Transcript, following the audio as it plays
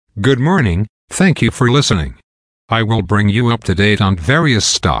Good morning, thank you for listening. I will bring you up to date on various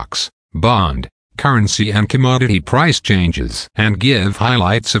stocks, bond, currency and commodity price changes and give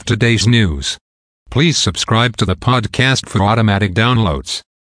highlights of today's news. Please subscribe to the podcast for automatic downloads.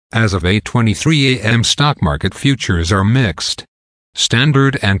 As of 8:23 a.m. stock market futures are mixed.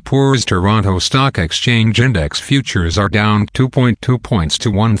 Standard & Poor's Toronto Stock Exchange Index futures are down 2.2 points to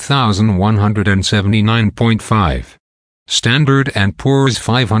 1,179.5. Standard & Poor's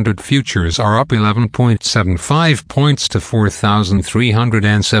 500 futures are up 11.75 points to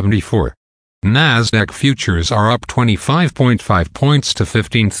 4,374. Nasdaq futures are up 25.5 points to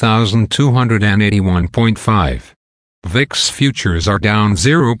 15,281.5. VIX futures are down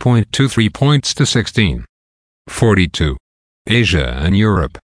 0.23 points to 16.42. Asia and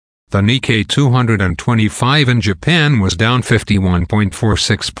Europe. The Nikkei 225 in Japan was down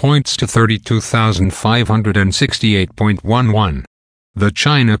 51.46 points to 32,568.11. The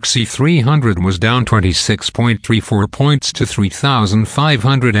China CSI 300 was down 26.34 points to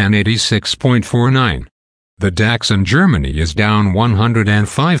 3,586.49. The DAX in Germany is down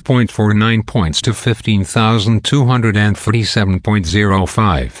 105.49 points to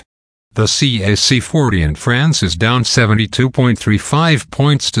 15,237.05. The CAC 40 in France is down 72.35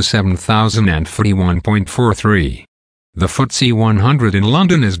 points to 7,041.43. The FTSE 100 in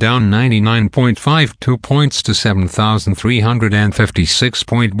London is down 99.52 points to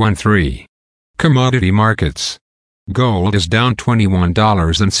 7,356.13. Commodity markets. Gold is down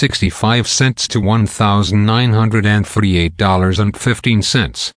 $21.65 to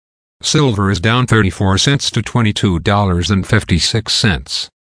 $1,938.15. Silver is down 34 cents to $22.56.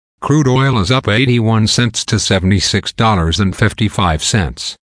 Crude oil is up 81 cents to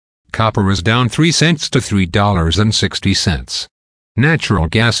 $76.55. Copper is down 3 cents to $3.60. Natural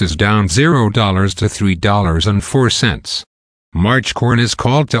gas is down $0 to $3.04. March corn is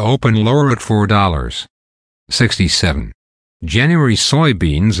called to open lower at $4.67. January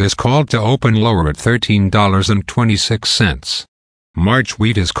soybeans is called to open lower at $13.26. March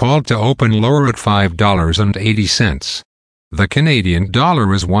wheat is called to open lower at $5.80. The Canadian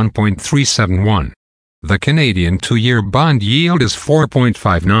dollar is 1.371. The Canadian 2-year bond yield is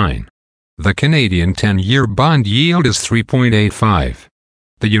 4.59. The Canadian 10-year bond yield is 3.85.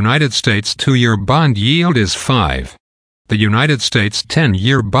 The United States 2-year bond yield is 5. The United States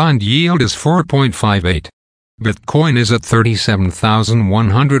 10-year bond yield is 4.58. Bitcoin is at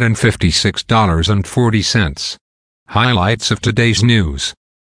 $37,156.40. Highlights of today's news.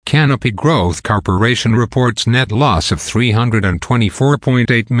 Canopy Growth Corporation reports net loss of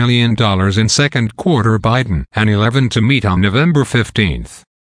 $324.8 million in second quarter. Biden and 11 to meet on November 15.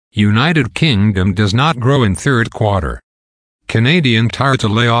 United Kingdom does not grow in third quarter. Canadian Tire to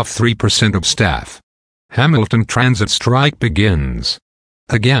lay off 3% of staff. Hamilton Transit strike begins.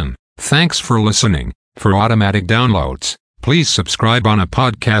 Again, thanks for listening. For automatic downloads, please subscribe on a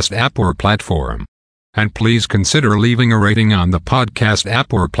podcast app or platform. And please consider leaving a rating on the podcast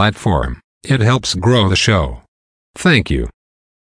app or platform. It helps grow the show. Thank you.